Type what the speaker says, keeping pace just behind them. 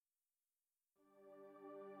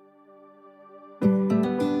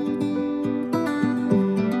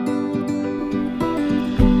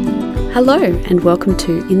Hello and welcome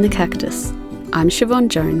to In the Cactus. I'm Siobhan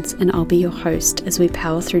Jones and I'll be your host as we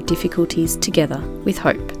power through difficulties together with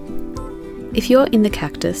hope. If you're in the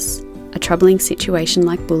cactus, a troubling situation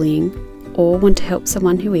like bullying, or want to help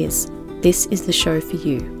someone who is, this is the show for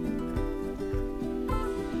you.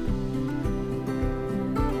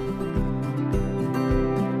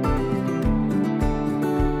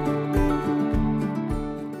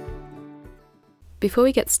 Before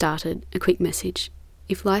we get started, a quick message.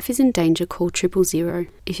 If life is in danger, call 000.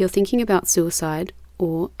 If you're thinking about suicide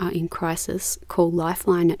or are in crisis, call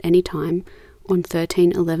Lifeline at any time on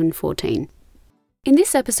 13 11 14. In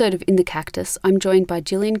this episode of In the Cactus, I'm joined by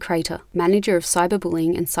Gillian Crater, Manager of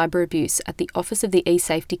Cyberbullying and Cyber Abuse at the Office of the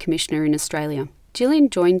eSafety Commissioner in Australia. Gillian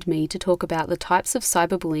joined me to talk about the types of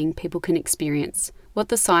cyberbullying people can experience, what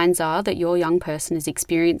the signs are that your young person is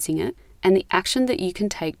experiencing it, and the action that you can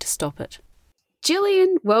take to stop it.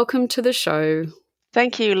 Gillian, welcome to the show.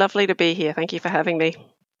 Thank you. Lovely to be here. Thank you for having me.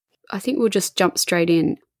 I think we'll just jump straight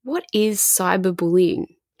in. What is cyberbullying?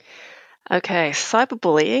 Okay,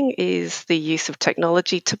 cyberbullying is the use of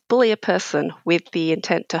technology to bully a person with the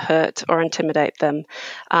intent to hurt or intimidate them.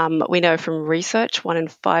 We know from research 1 in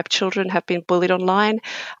 5 children have been bullied online,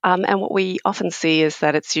 and what we often see is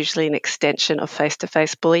that it's usually an extension of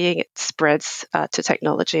face-to-face bullying. It spreads to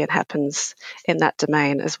technology and happens in that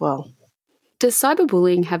domain as well. Does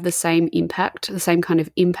cyberbullying have the same impact, the same kind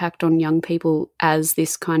of impact on young people as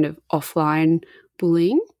this kind of offline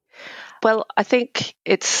bullying? Well, I think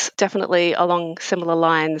it's definitely along similar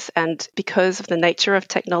lines, and because of the nature of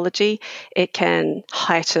technology, it can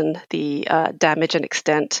heighten the damage and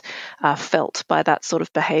extent felt by that sort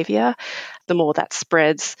of behaviour. The more that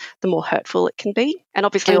spreads, the more hurtful it can be. And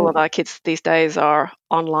obviously all of our kids these days are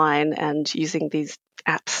online, and using these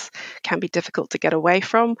apps can be difficult to get away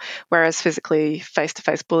from, whereas physically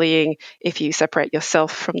face-to-face bullying, if you separate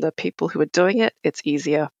yourself from the people who are doing it, it's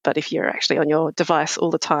easier. But if you're actually on your device all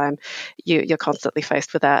the time, you're constantly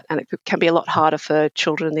faced with that, and it can be a lot harder for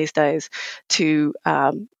children these days to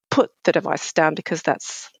put the devices down because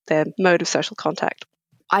that's their mode of social contact.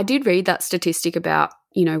 I did read that statistic about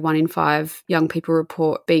 1 in 5 young people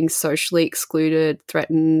report being socially excluded,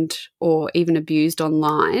 threatened, or even abused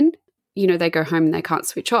online. They go home and they can't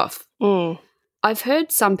switch off. I've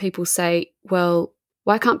heard some people say, well,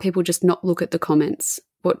 why can't people just not look at the comments?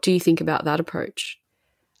 What do you think about that approach?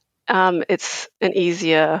 It's an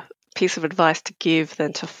easier piece of advice to give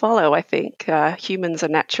than to follow, I think. Humans are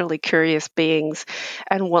naturally curious beings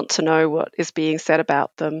and want to know what is being said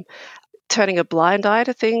about them. Turning a blind eye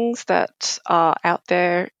to things that are out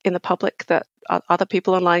there in the public that other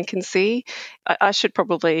people online can see. I should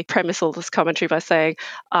probably premise all this commentary by saying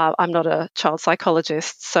I'm not a child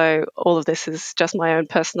psychologist, so all of this is just my own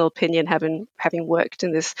personal opinion, having worked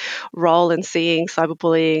in this role and seeing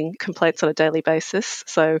cyberbullying complaints on a daily basis.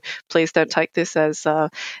 So please don't take this as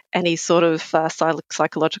any sort of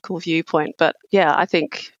psychological viewpoint. But yeah, I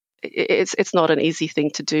think it's not an easy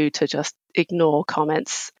thing to do to just ignore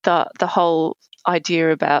comments. The whole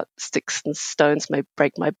idea about sticks and stones may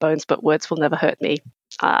break my bones, but words will never hurt me.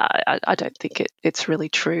 I don't think it's really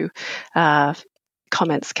true.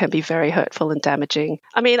 Comments can be very hurtful and damaging.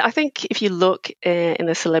 I mean, I think if you look in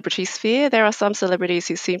the celebrity sphere, there are some celebrities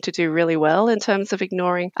who seem to do really well in terms of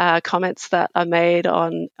ignoring comments that are made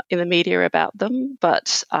in the media about them.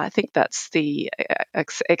 But I think that's the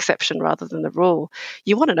exception rather than the rule.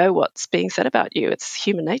 You want to know what's being said about you. It's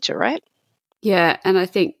human nature, right? Yeah, and I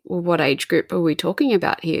think, well, what age group are we talking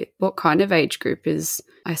about here? What kind of age group is,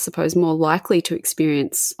 I suppose, more likely to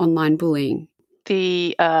experience online bullying?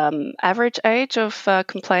 The average age of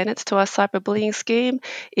complainants to our cyberbullying scheme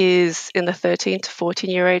is in the 13 to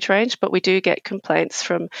 14-year age range, but we do get complaints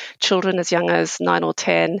from children as young as 9 or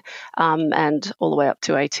 10 and all the way up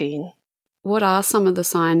to 18. What are some of the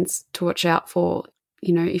signs to watch out for,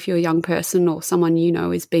 if you're a young person or someone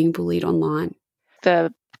is being bullied online?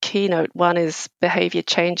 The keynote one is behaviour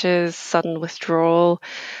changes, sudden withdrawal,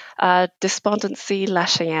 despondency,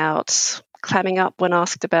 lashing out, clamming up when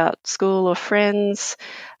asked about school or friends,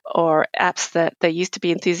 or apps that they used to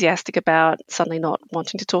be enthusiastic about, suddenly not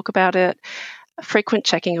wanting to talk about it, frequent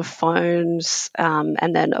checking of phones,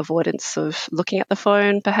 and then avoidance of looking at the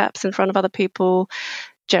phone perhaps in front of other people,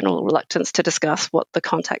 general reluctance to discuss what the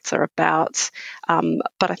contacts are about.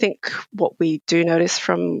 But I think what we do notice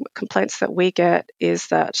from complaints that we get is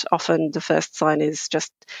that often the first sign is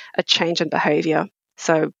just a change in behaviour.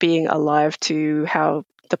 So being alive to how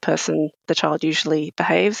the child usually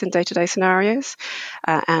behaves in day-to-day scenarios,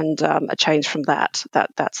 and a change from that's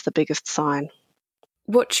the biggest sign.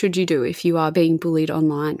 What should you do if you are being bullied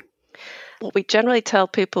online? What we generally tell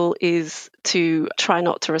people is to try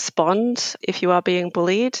not to respond if you are being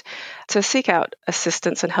bullied. To seek out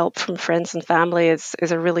assistance and help from friends and family is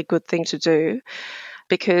a really good thing to do,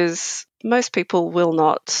 because most people will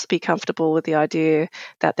not be comfortable with the idea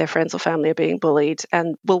that their friends or family are being bullied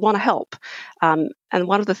and will want to help. And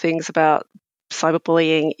one of the things about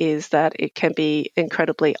cyberbullying is that it can be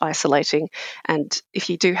incredibly isolating. And if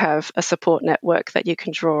you do have a support network that you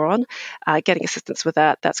can draw on, getting assistance with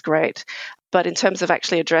that, that's great. But in terms of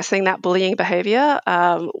actually addressing that bullying behaviour,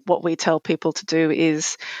 what we tell people to do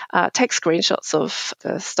is take screenshots of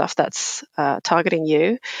the stuff that's targeting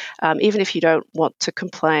you. Even if you don't want to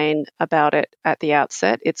complain about it at the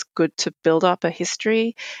outset, it's good to build up a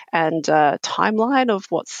history and a timeline of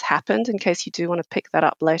what's happened in case you do want to pick that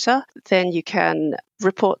up later. Then you can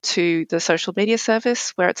report to the social media service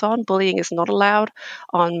where it's on. Bullying is not allowed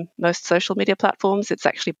on most social media platforms. It's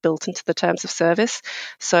actually built into the terms of service.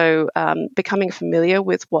 So becoming familiar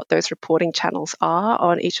with what those reporting channels are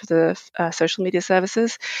on each of the social media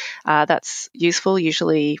services, that's useful.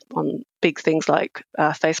 Usually on big things like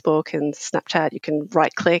Facebook and Snapchat, you can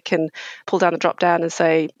right click and pull down the drop down and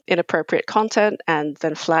say inappropriate content and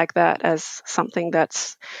then flag that as something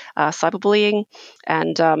that's cyberbullying.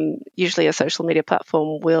 And usually a social media platform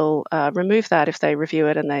will remove that if they review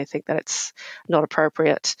it and they think that it's not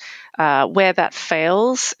appropriate. Where that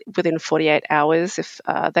fails within 48 hours, if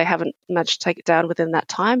they haven't managed to take it down within that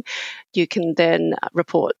time, you can then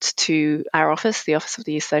report to our office, the Office of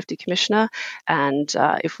the Youth Safety Commissioner, and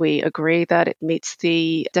if we agree that it meets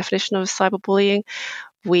the definition of cyberbullying,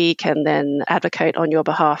 we can then advocate on your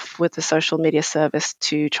behalf with the social media service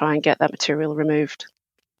to try and get that material removed.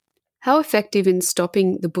 How effective in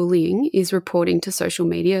stopping the bullying is reporting to social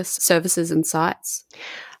media services and sites?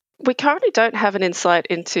 We currently don't have an insight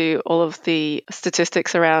into all of the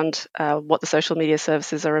statistics around what the social media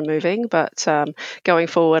services are removing, but going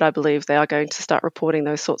forward, I believe they are going to start reporting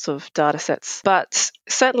those sorts of data sets. But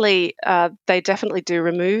certainly, they definitely do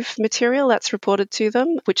remove material that's reported to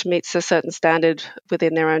them, which meets a certain standard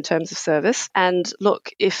within their own terms of service. And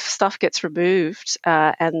look, if stuff gets removed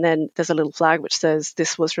and then there's a little flag which says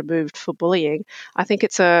this was removed for bullying, I think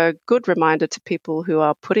it's a good reminder to people who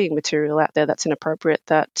are putting material out there that's inappropriate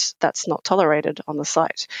that that's not tolerated on the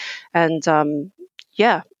site. And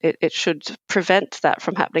it should prevent that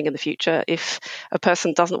from happening in the future if a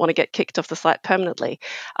person doesn't want to get kicked off the site permanently.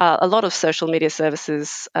 A lot of social media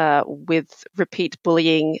services with repeat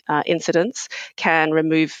bullying incidents can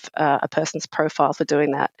remove a person's profile for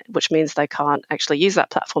doing that, which means they can't actually use that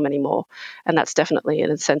platform anymore. And that's definitely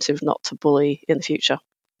an incentive not to bully in the future.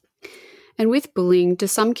 And with bullying, do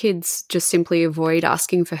some kids just simply avoid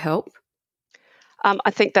asking for help?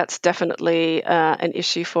 I think that's definitely an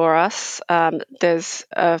issue for us. There's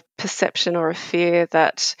a perception or a fear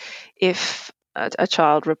that if a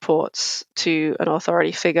child reports to an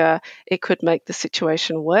authority figure, it could make the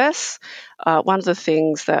situation worse. One of the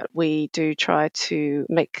things that we do try to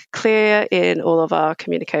make clear in all of our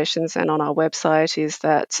communications and on our website is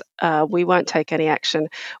that we won't take any action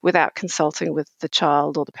without consulting with the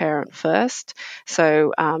child or the parent first.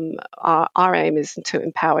 So our aim is to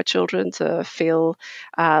empower children to feel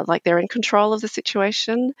like they're in control of the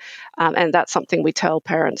situation. And that's something we tell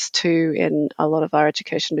parents too in a lot of our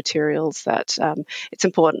education materials, that it's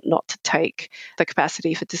important not to take the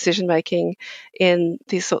capacity for decision making in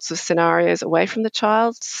these sorts of scenarios away from the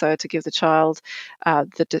child. So to give the child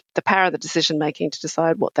the power of the decision making to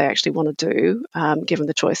decide what they actually want to do, given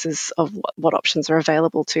the choices of what options are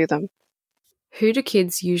available to them. Who do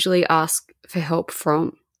kids usually ask for help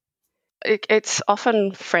from? It's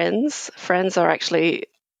often friends. Friends are actually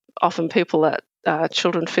often people that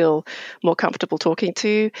children feel more comfortable talking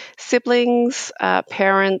to. Siblings,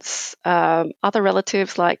 parents, other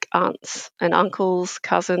relatives like aunts and uncles,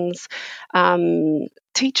 cousins,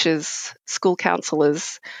 teachers, school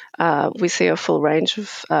counsellors. We see a full range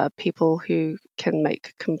of people who can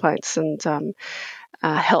make complaints and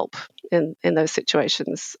help in those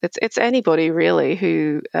situations. It's anybody really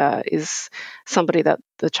who is somebody that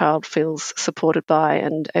the child feels supported by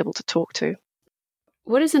and able to talk to.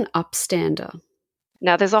 What is an upstander?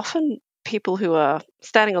 Now, there's often people who are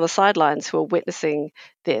standing on the sidelines who are witnessing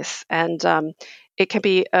this, and it can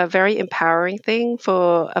be a very empowering thing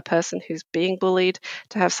for a person who's being bullied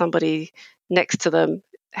to have somebody next to them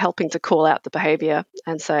helping to call out the behaviour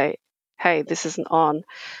and say, hey, this isn't on.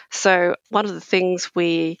 So one of the things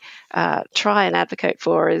we try and advocate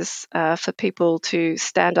for is for people to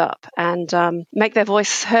stand up and make their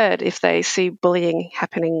voice heard if they see bullying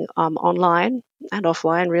happening online and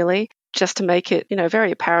offline, really, just to make it,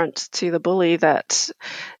 very apparent to the bully that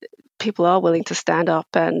people are willing to stand up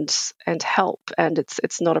and help, and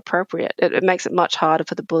it's not appropriate. It makes it much harder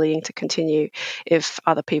for the bullying to continue if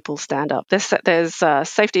other people stand up. There's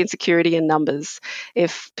safety and security in numbers.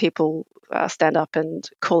 If people stand up and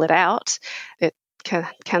call it out, it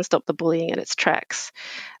can stop the bullying in its tracks.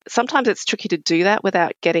 Sometimes it's tricky to do that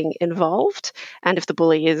without getting involved, and if the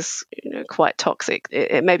bully is quite toxic,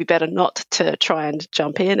 it may be better not to try and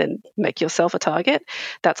jump in and make yourself a target.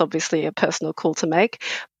 That's obviously a personal call to make.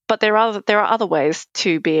 But there are other ways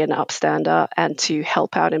to be an upstander and to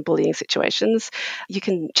help out in bullying situations. You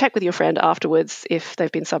can check with your friend afterwards if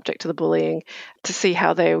they've been subject to the bullying to see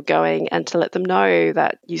how they were going, and to let them know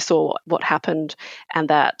that you saw what happened and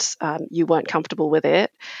that you weren't comfortable with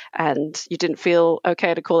it and you didn't feel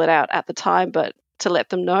okay to call it out at the time, but to let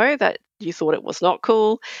them know that you thought it was not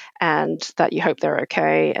cool and that you hope they're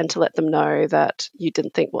okay, and to let them know that you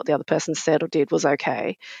didn't think what the other person said or did was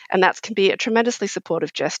okay. And that can be a tremendously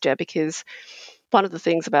supportive gesture, because one of the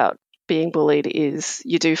things about being bullied is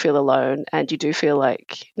you do feel alone and you do feel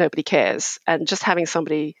like nobody cares. And just having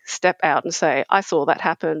somebody step out and say, I saw that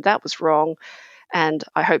happen, that was wrong, and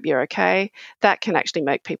I hope you're okay, that can actually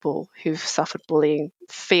make people who've suffered bullying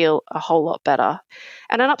feel a whole lot better.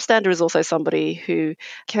 And an upstander is also somebody who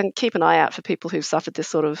can keep an eye out for people who've suffered this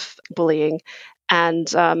sort of bullying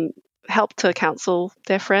and help to counsel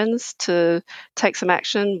their friends to take some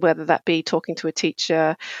action, whether that be talking to a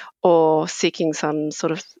teacher or seeking some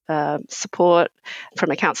sort of support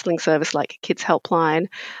from a counselling service like Kids Helpline,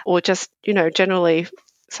 or just, generally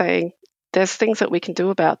saying, there's things that we can do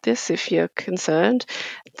about this if you're concerned.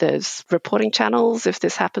 There's reporting channels if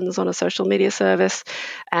this happens on a social media service.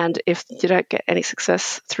 And if you don't get any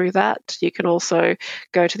success through that, you can also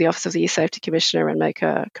go to the Office of the Youth Safety Commissioner and make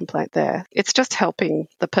a complaint there. It's just helping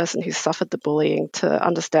the person who's suffered the bullying to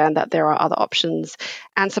understand that there are other options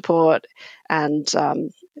and support and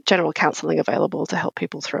general counselling available to help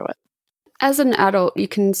people through it. As an adult, you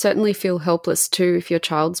can certainly feel helpless too if your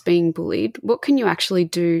child's being bullied. What can you actually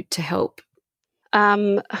do to help?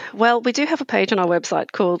 Well, we do have a page on our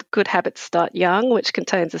website called Good Habits Start Young, which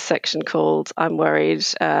contains a section called I'm worried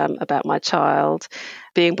about my child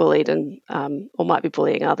being bullied and or might be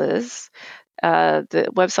bullying others. The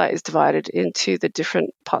website is divided into the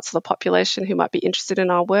different parts of the population who might be interested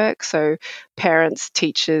in our work. So parents,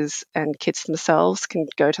 teachers, and kids themselves can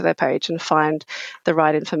go to their page and find the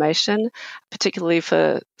right information. Particularly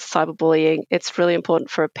for cyberbullying, it's really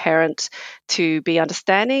important for a parent to be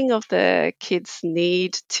understanding of the kids'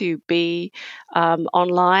 need to be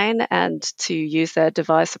online and to use their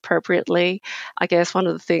device appropriately. I guess one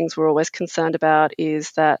of the things we're always concerned about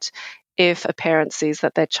is that if a parent sees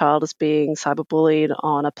that their child is being cyberbullied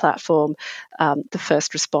on a platform, the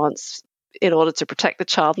first response in order to protect the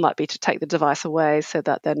child might be to take the device away so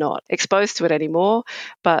that they're not exposed to it anymore.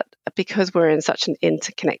 But because we're in such an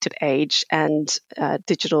interconnected age and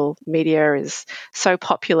digital media is so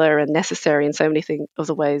popular and necessary in so many of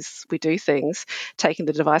the ways we do things, taking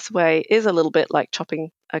the device away is a little bit like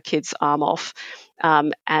chopping a kid's arm off.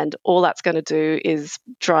 And all that's going to do is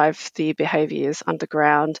drive the behaviours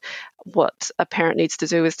underground. What a parent needs to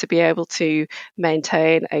do is to be able to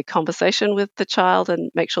maintain a conversation with the child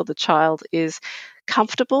and make sure the child is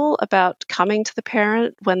comfortable about coming to the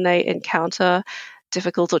parent when they encounter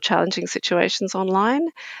difficult or challenging situations online.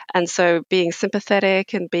 And so being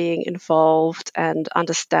sympathetic and being involved and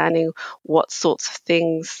understanding what sorts of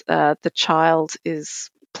things the child is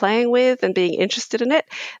playing with and being interested in it,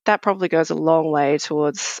 that probably goes a long way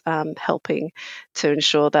towards helping to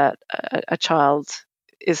ensure that a child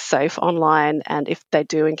is safe online, and if they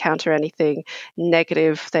do encounter anything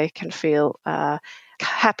negative, they can feel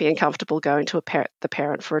happy and comfortable going to the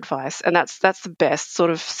parent for advice. And that's the best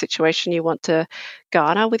sort of situation you want to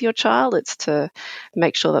garner with your child. It's to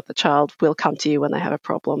make sure that the child will come to you when they have a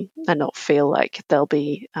problem and not feel like they'll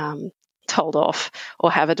be told off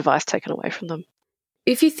or have a device taken away from them.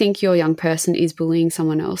 If you think your young person is bullying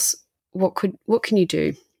someone else, what can you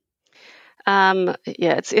do?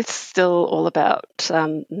 It's still all about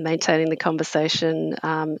maintaining the conversation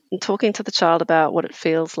and talking to the child about what it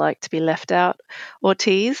feels like to be left out or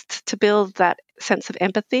teased, to build that sense of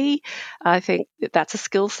empathy. I think that's a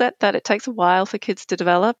skill set that it takes a while for kids to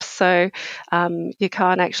develop. So you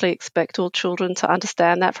can't actually expect all children to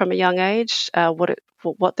understand that from a young age.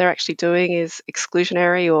 What they're actually doing is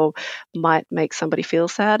exclusionary or might make somebody feel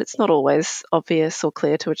sad. It's not always obvious or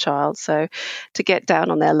clear to a child. So to get down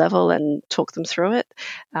on their level and talk them through it,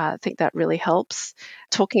 I think that really helps.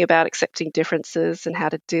 talking about accepting differences and how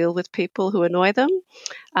to deal with people who annoy them.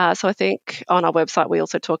 So I think on our website we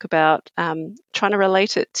also talk about trying to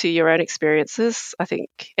relate it to your own experiences. I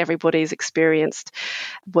think everybody's experienced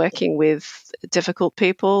working with difficult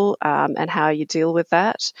people and how you deal with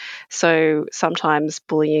that. So sometimes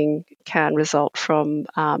bullying can result from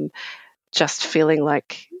just feeling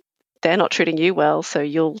like they're not treating you well, so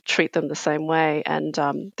you'll treat them the same way. And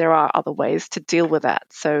there are other ways to deal with that.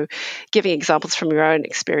 So giving examples from your own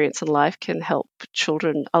experience in life can help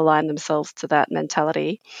children align themselves to that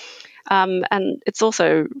mentality. And it's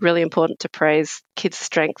also really important to praise kids'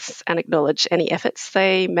 strengths and acknowledge any efforts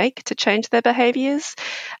they make to change their behaviours.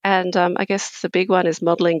 And I guess the big one is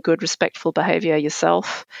modelling good, respectful behaviour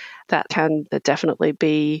yourself. That can definitely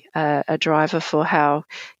be a driver for how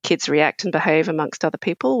kids react and behave amongst other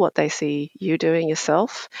people, what they see you doing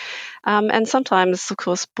yourself. And sometimes, of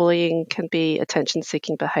course, bullying can be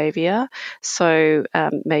attention-seeking behaviour. So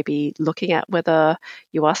maybe looking at whether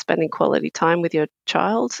you are spending quality time with your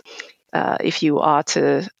child. If you are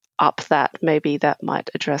to up that, maybe that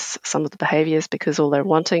might address some of the behaviours because all they're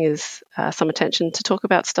wanting is some attention to talk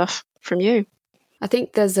about stuff from you. I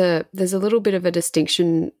think there's a little bit of a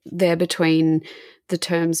distinction there between the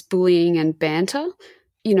terms bullying and banter.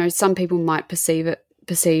 You know, some people might perceive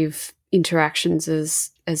interactions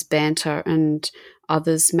as banter, and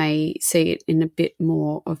others may see it in a bit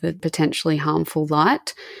more of a potentially harmful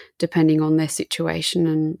light, depending on their situation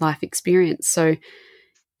and life experience. So,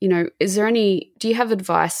 you know, do you have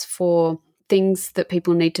advice for things that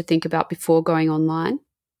people need to think about before going online?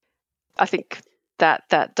 I think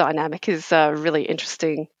that dynamic is a really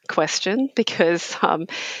interesting question because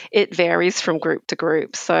it varies from group to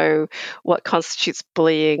group. So what constitutes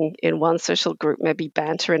bullying in one social group may be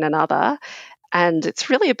banter in another. And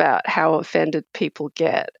it's really about how offended people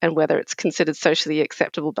get and whether it's considered socially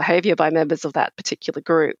acceptable behaviour by members of that particular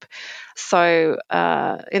group. So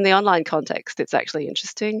in the online context, it's actually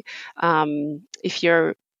interesting. If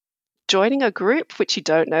you're joining a group which you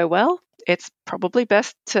don't know well, it's probably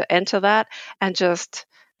best to enter that and just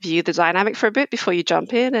view the dynamic for a bit before you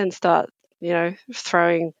jump in and start,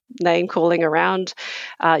 throwing name calling around.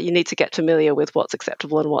 You need to get familiar with what's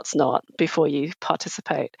acceptable and what's not before you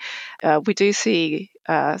participate. We do see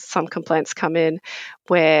some complaints come in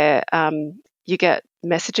where you get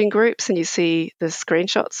messaging groups and you see the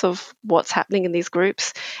screenshots of what's happening in these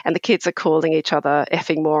groups, and the kids are calling each other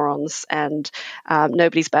effing morons, and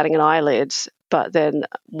nobody's batting an eyelid. But then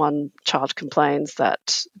one child complains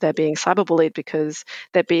that they're being cyberbullied because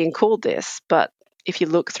they're being called this. But if you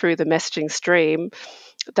look through the messaging stream,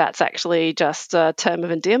 that's actually just a term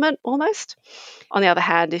of endearment almost. On the other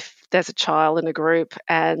hand, if there's a child in a group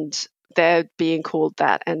and they're being called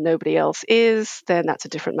that and nobody else is, then that's a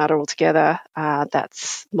different matter altogether.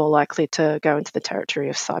 That's more likely to go into the territory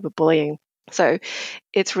of cyberbullying. So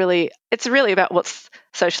it's really about what's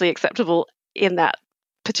socially acceptable in that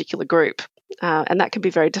particular group, and that can be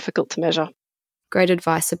very difficult to measure. Great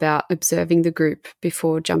advice about observing the group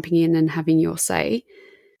before jumping in and having your say.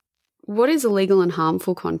 What is illegal and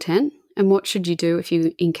harmful content, and what should you do if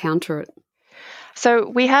you encounter it? So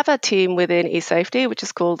we have a team within eSafety, which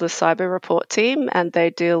is called the Cyber Report Team, and they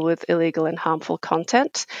deal with illegal and harmful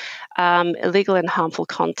content. Illegal and harmful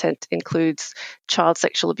content includes child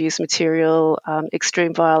sexual abuse material,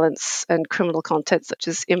 extreme violence, and criminal content such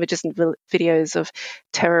as images and videos of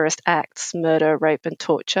terrorist acts, murder, rape, and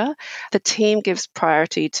torture. The team gives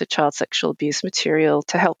priority to child sexual abuse material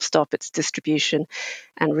to help stop its distribution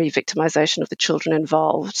and re-victimization of the children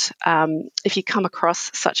involved. If you come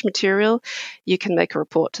across such material, you can make a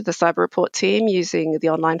report to the Cyber Report Team using the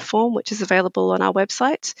online form, which is available on our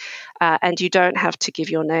website. And you don't have to give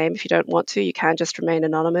your name if you don't want to. You can just remain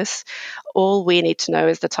anonymous. All we need to know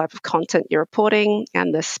is the type of content you're reporting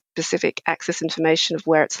and the specific access information of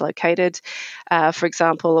where it's located. For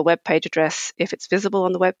example, a web page address if it's visible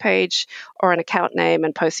on the web page, or an account name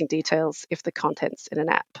and posting details if the content's in an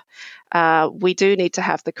app. We do need to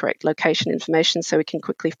have the correct location information so we can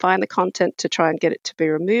quickly find the content to try and get it to be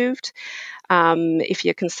removed. If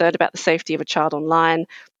you're concerned about the safety of a child online,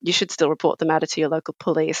 you should still report the matter to your local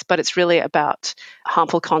police. But it's really about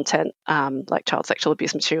harmful content like child sexual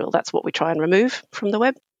abuse material. That's what we try and remove from the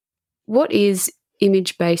web. What is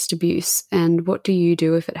image-based abuse, and what do you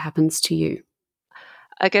do if it happens to you?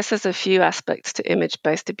 I guess there's a few aspects to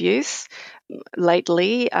image-based abuse.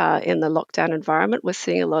 Lately, in the lockdown environment, we're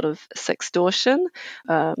seeing a lot of sextortion.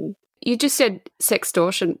 You just said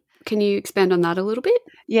sextortion. Can you expand on that a little bit?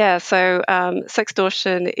 Yeah, so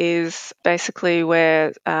sextortion is basically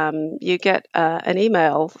where you get an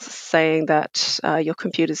email saying that your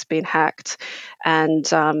computer's been hacked and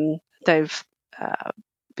they've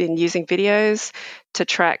been using videos to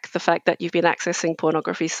track the fact that you've been accessing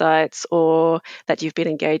pornography sites or that you've been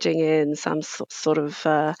engaging in some sort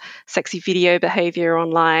of sexy video behavior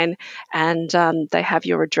online, and they have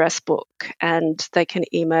your address book, and they can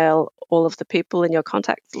email all of the people in your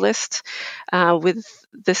contact list with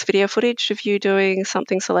this video footage of you doing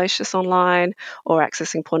something salacious online or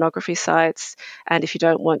accessing pornography sites. And if you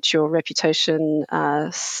don't want your reputation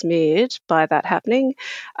smeared by that happening,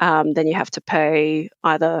 then you have to pay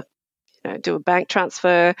either do a bank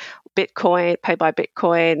transfer, Bitcoin, pay by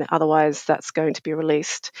Bitcoin. Otherwise, that's going to be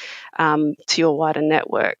released to your wider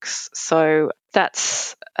networks. So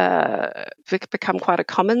that's become quite a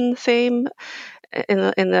common theme in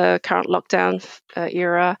the current lockdown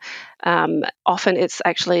era. Often it's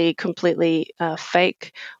actually completely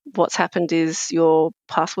fake. What's happened is your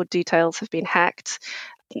password details have been hacked,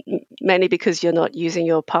 mainly because you're not using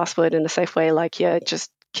your password in a safe way, like you're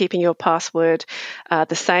just keeping your password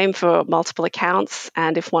the same for multiple accounts.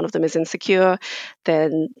 And if one of them is insecure,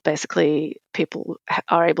 then basically people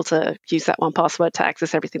are able to use that one password to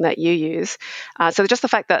access everything that you use. So just the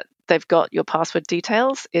fact that they've got your password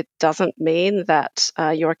details, it doesn't mean that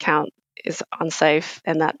your account is unsafe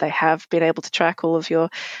and that they have been able to track all of your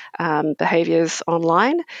behaviors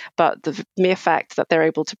online. But the mere fact that they're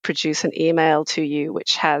able to produce an email to you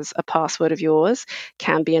which has a password of yours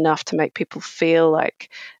can be enough to make people feel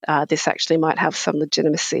like this actually might have some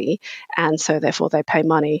legitimacy, and so therefore they pay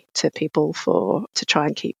money to people to try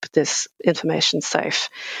and keep this information safe.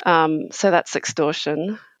 So that's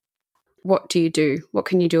extortion. What do you do? What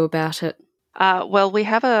can you do about it? Well, we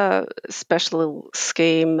have a special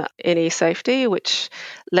scheme in eSafety which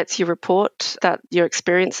lets you report that you're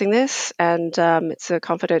experiencing this, and it's a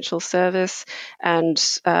confidential service, and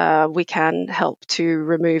we can help to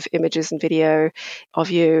remove images and video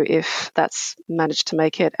of you if that's managed to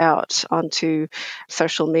make it out onto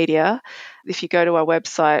social media. If you go to our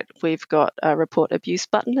website, we've got a report abuse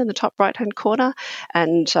button in the top right-hand corner,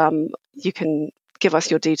 and you can give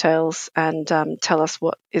us your details and tell us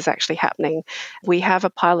what is actually happening. We have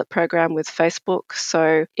a pilot program with Facebook,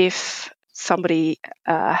 so if somebody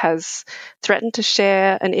has threatened to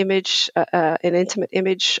share an image, an intimate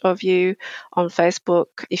image of you on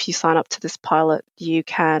Facebook, if you sign up to this pilot, you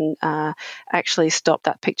can actually stop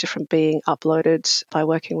that picture from being uploaded by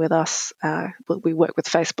working with us. We work with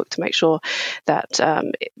Facebook to make sure that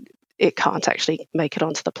it can't actually make it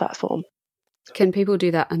onto the platform. Can people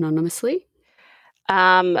do that anonymously?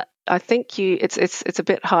 I think it's a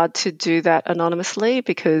bit hard to do that anonymously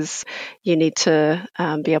because you need to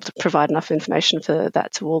be able to provide enough information for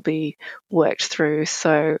that to all be worked through.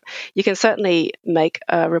 So you can certainly make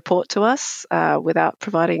a report to us without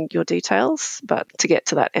providing your details, but to get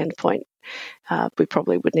to that end point, we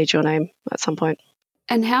probably would need your name at some point.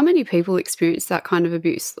 And how many people experience that kind of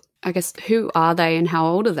abuse? I guess, who are they and how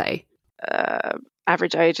old are they?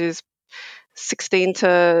 Average age is 16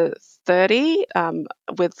 to 30,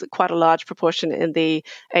 with quite a large proportion in the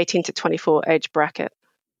 18 to 24 age bracket.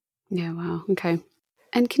 Yeah, wow. Okay.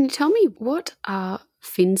 And can you tell me, what are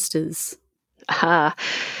Finsters?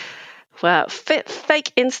 Well,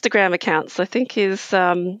 fake Instagram accounts, I think, is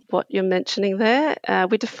what you're mentioning there.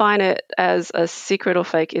 We define it as a secret or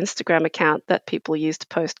fake Instagram account that people use to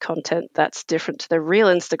post content that's different to the real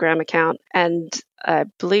Instagram account. And I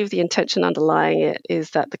believe the intention underlying it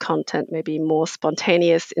is that the content may be more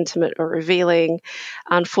spontaneous, intimate, or revealing.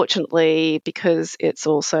 Unfortunately, because it's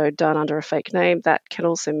also done under a fake name, that can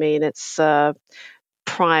also mean it's a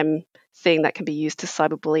prime thing that can be used to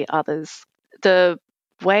cyberbully others. The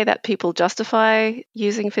way that people justify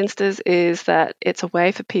using Finsters is that it's a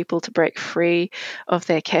way for people to break free of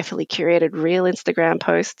their carefully curated real Instagram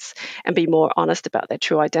posts and be more honest about their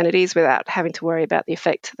true identities without having to worry about the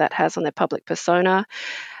effect that has on their public persona.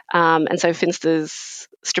 And so Finsters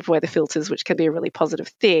strip away the filters, which can be a really positive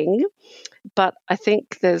thing. But I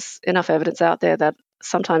think there's enough evidence out there that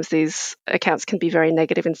sometimes these accounts can be very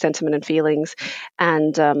negative in sentiment and feelings,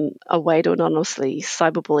 and a way to anonymously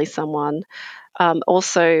cyberbully someone.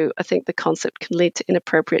 Also, I think the concept can lead to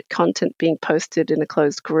inappropriate content being posted in a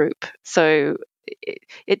closed group. So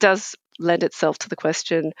it does lend itself to the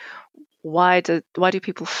question, why do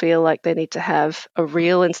people feel like they need to have a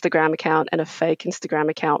real Instagram account and a fake Instagram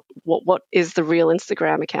account? What is the real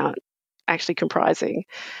Instagram account actually comprising?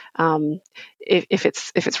 If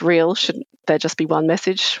it's real, shouldn't there just be one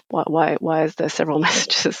message? Why is there several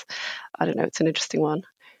messages? I don't know. It's an interesting one.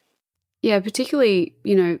 Yeah, particularly,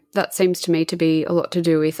 that seems to me to be a lot to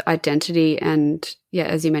do with identity and, yeah,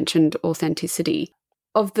 as you mentioned, authenticity.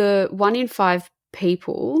 Of the 1 in 5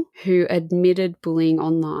 people who admitted bullying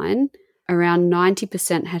online, around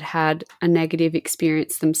 90% had had a negative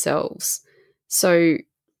experience themselves. So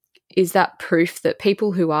is that proof that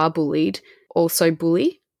people who are bullied also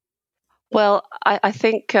bully? Well, I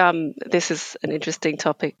think this is an interesting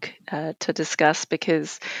topic to discuss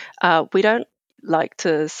because we don't like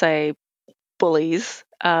to say bullies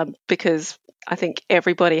because I think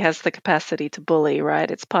everybody has the capacity to bully, right?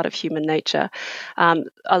 It's part of human nature.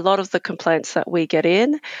 A lot of the complaints that we get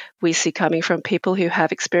in, we see coming from people who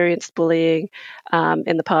have experienced bullying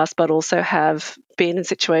in the past, but also have been in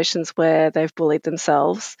situations where they've bullied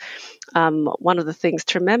themselves. One of the things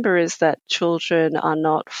to remember is that children are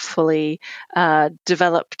not fully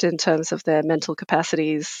developed in terms of their mental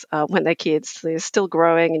capacities when they're kids. They're still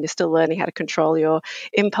growing and you're still learning how to control your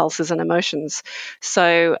impulses and emotions.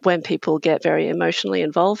 So when people get very emotionally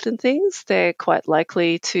involved in things, they're quite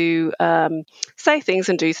likely to say things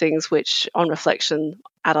and do things which, on reflection,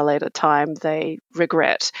 at a later time they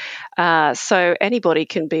regret. So anybody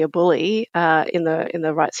can be a bully in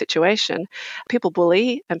the right situation. People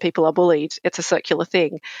bully and people are bullied. It's a circular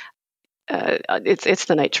thing. It's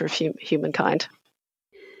the nature of humankind.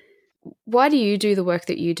 Why do you do the work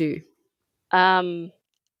that you do?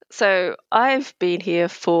 So I've been here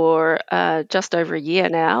for just over a year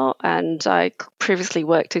now, and I previously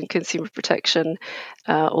worked in consumer protection,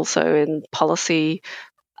 also in policy.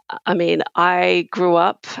 I mean, I grew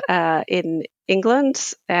up in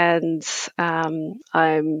England, and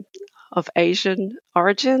I'm of Asian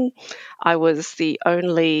origin. I was the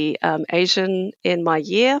only Asian in my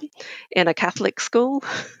year in a Catholic school,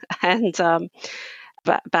 and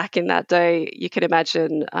back in that day, you can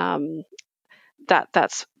imagine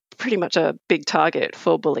that's pretty much a big target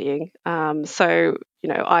for bullying. So,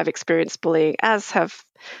 I've experienced bullying, as have,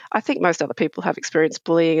 I think most other people have experienced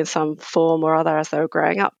bullying in some form or other as they were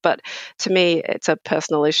growing up. But to me, it's a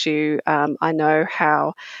personal issue. I know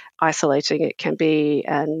how isolating it can be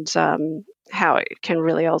and how it can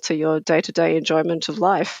really alter your day-to-day enjoyment of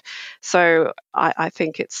life. So I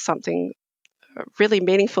think it's something really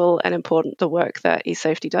meaningful and important, the work that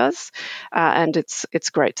eSafety does, and it's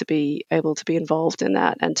great to be able to be involved in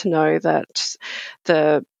that and to know that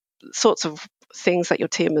the sorts of things that your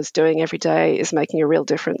team is doing every day is making a real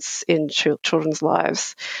difference in children's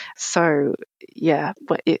lives. So yeah,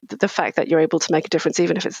 the fact that you're able to make a difference,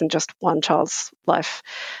 even if it's in just one child's life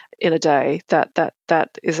in a day,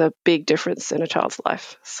 that is a big difference in a child's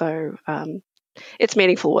life. So it's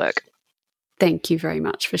meaningful work. Thank you very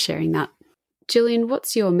much for sharing that. Gillian,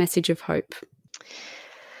 what's your message of hope?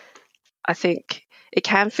 I think it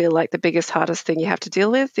can feel like the biggest, hardest thing you have to deal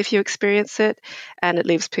with if you experience it, and it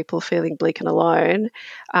leaves people feeling bleak and alone.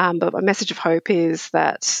 But my message of hope is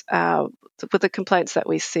that with the complaints that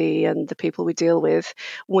we see and the people we deal with,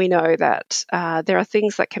 we know that there are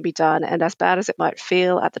things that can be done, and as bad as it might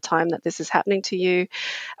feel at the time that this is happening to you,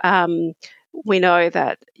 we know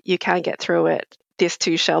that you can get through it. This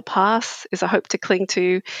too shall pass is a hope to cling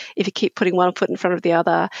to if you keep putting one foot in front of the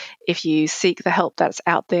other, if you seek the help that's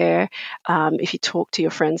out there, if you talk to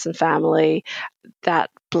your friends and family.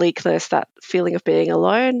 That bleakness, that feeling of being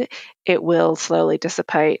alone, it will slowly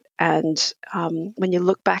dissipate. And when you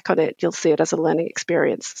look back on it, you'll see it as a learning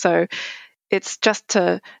experience. So it's just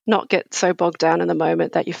to not get so bogged down in the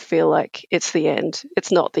moment that you feel like it's the end.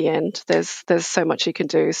 It's not the end. There's so much you can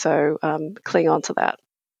do. So cling on to that.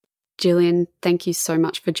 Gillian, thank you so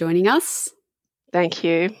much for joining us. Thank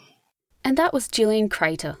you. And that was Gillian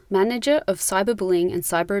Crater, Manager of Cyberbullying and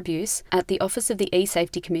Cyber Abuse at the Office of the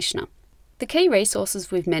eSafety Commissioner. The key resources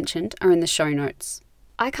we've mentioned are in the show notes.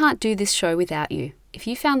 I can't do this show without you. If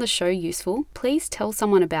you found the show useful, please tell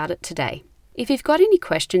someone about it today. If you've got any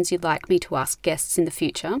questions you'd like me to ask guests in the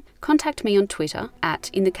future, contact me on Twitter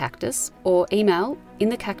 @InTheCactus or email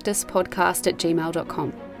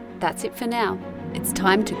inthecactuspodcast@gmail.com. That's it for now. It's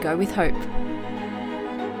time to go with hope.